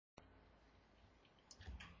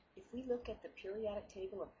we look at the periodic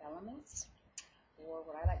table of elements, or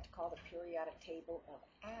what I like to call the periodic table of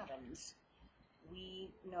atoms, we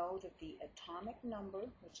know that the atomic number,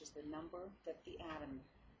 which is the number that the atom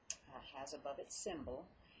has above its symbol,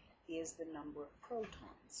 is the number of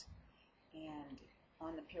protons. And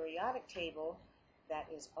on the periodic table, that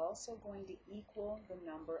is also going to equal the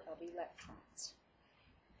number of electrons.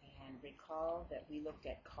 And recall that we looked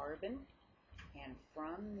at carbon, and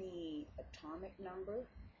from the atomic number,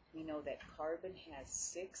 we know that carbon has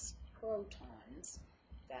 6 protons.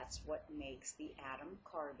 That's what makes the atom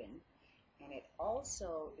carbon. And it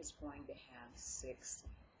also is going to have 6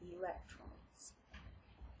 electrons,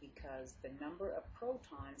 because the number of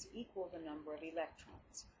protons equal the number of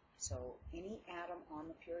electrons. So any atom on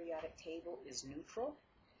the periodic table is neutral.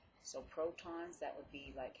 So protons, that would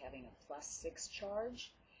be like having a +6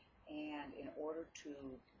 charge. And in order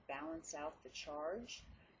to balance out the charge,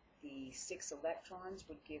 the 6 electrons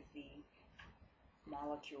would give the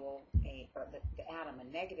molecule, or the atom, a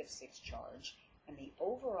 -6 charge. And the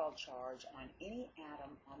overall charge on any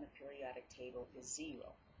atom on the periodic table is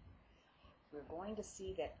 0. We're going to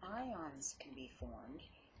see that ions can be formed,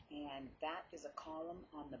 and that is a column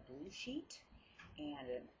on the blue sheet. And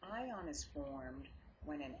an ion is formed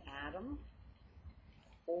when an atom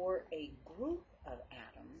or a group of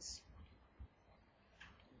atoms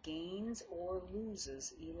gains or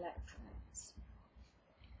loses electrons.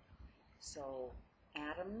 So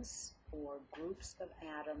atoms or groups of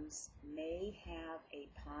atoms may have a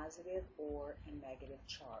positive or a negative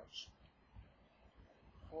charge.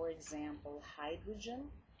 For example,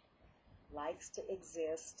 hydrogen likes to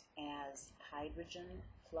exist as hydrogen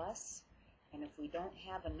plus, and if we don't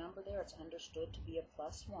have a number there, it's understood to be a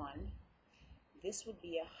 +1. This would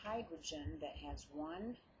be a hydrogen that has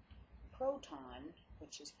 1 proton,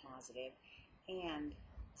 which is positive, and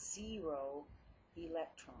 0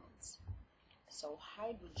 electrons. So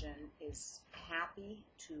hydrogen is happy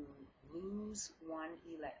to lose 1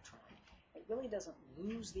 electron. It really doesn't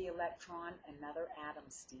lose the electron, another atom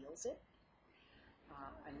steals it.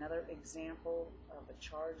 Another example of a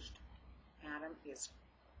charged atom is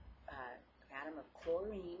atom of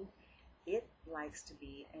chlorine. It likes to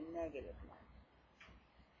be a -1.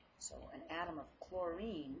 So an atom of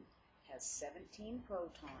chlorine has 17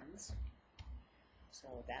 protons,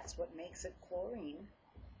 so that's what makes it chlorine.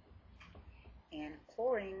 And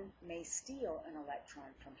chlorine may steal an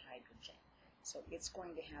electron from hydrogen, so it's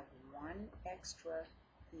going to have 1 extra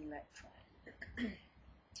electron.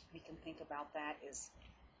 We can think about that as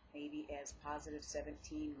maybe as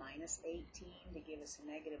 +17 minus 18 to give us a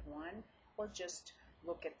 -1, or just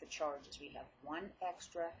look at the charges. We have 1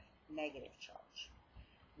 extra negative charge.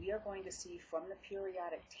 We are going to see from the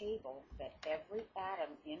periodic table that every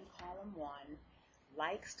atom in column 1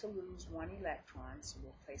 likes to lose 1 electron, so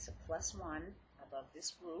we'll place a +1 above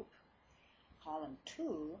this group. Column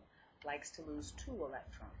 2 likes to lose 2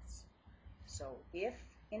 electrons. So if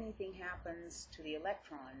anything happens to the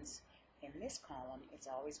electrons in this column, it's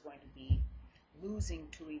always going to be losing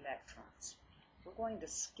 2 electrons. We're going to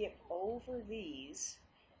skip over these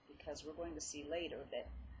because we're going to see later that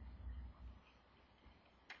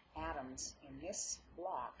atoms in this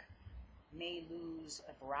block may lose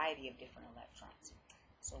a variety of different electrons.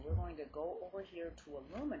 So we're going to go over here to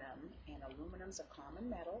aluminum, and aluminum's a common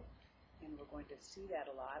metal, and we're going to see that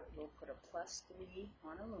a lot. We'll put a +3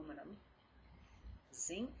 on aluminum.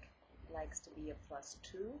 Zinc likes to be a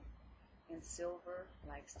 +2, and silver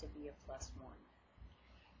likes to be a +1.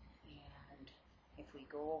 And if we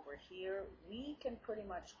go over here, we can pretty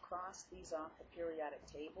much cross these off the periodic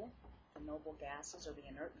table. The noble gases or the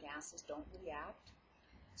inert gases don't react.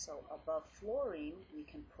 So above fluorine, we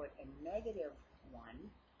can put a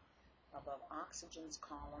 -1. Above oxygen's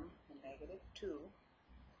column, a -2.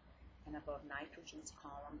 And above nitrogen's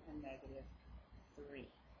column, a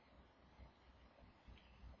 -3.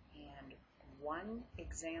 And one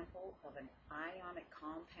example of an ionic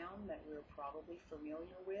compound that we're probably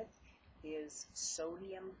familiar with is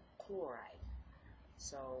sodium chloride.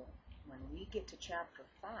 So when we get to chapter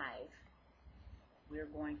 5, we're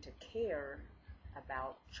going to care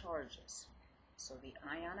about charges. So the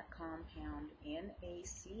ionic compound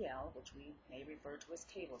NaCl, which we may refer to as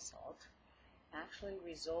table salt, actually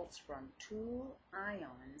results from 2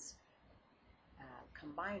 ions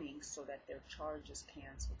combining so that their charges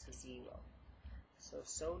cancel to 0. So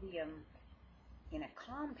sodium in a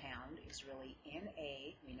compound is really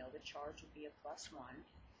Na. We know the charge would be a +1.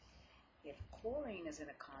 If chlorine is in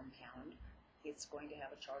a compound, it's going to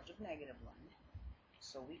have a charge of -1.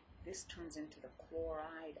 So this turns into the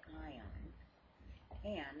chloride ion.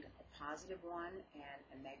 And a +1 and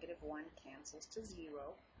a -1 cancels to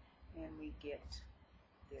 0. and we get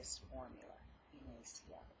this formula,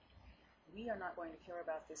 NaCl. We are not going to care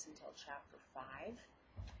about this until chapter 5,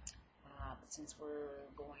 but since we're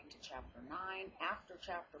going to chapter 9, after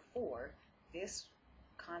chapter 4, this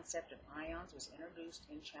concept of ions was introduced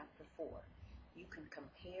in chapter 4. You can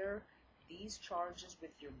compare these charges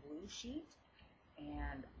with your blue sheet,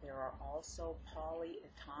 and there are also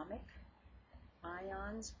polyatomic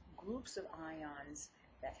ions, groups of ions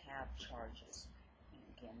that have charges. And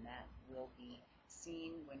again, that will be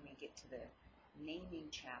seen when we get to the naming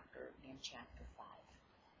chapter in chapter 5.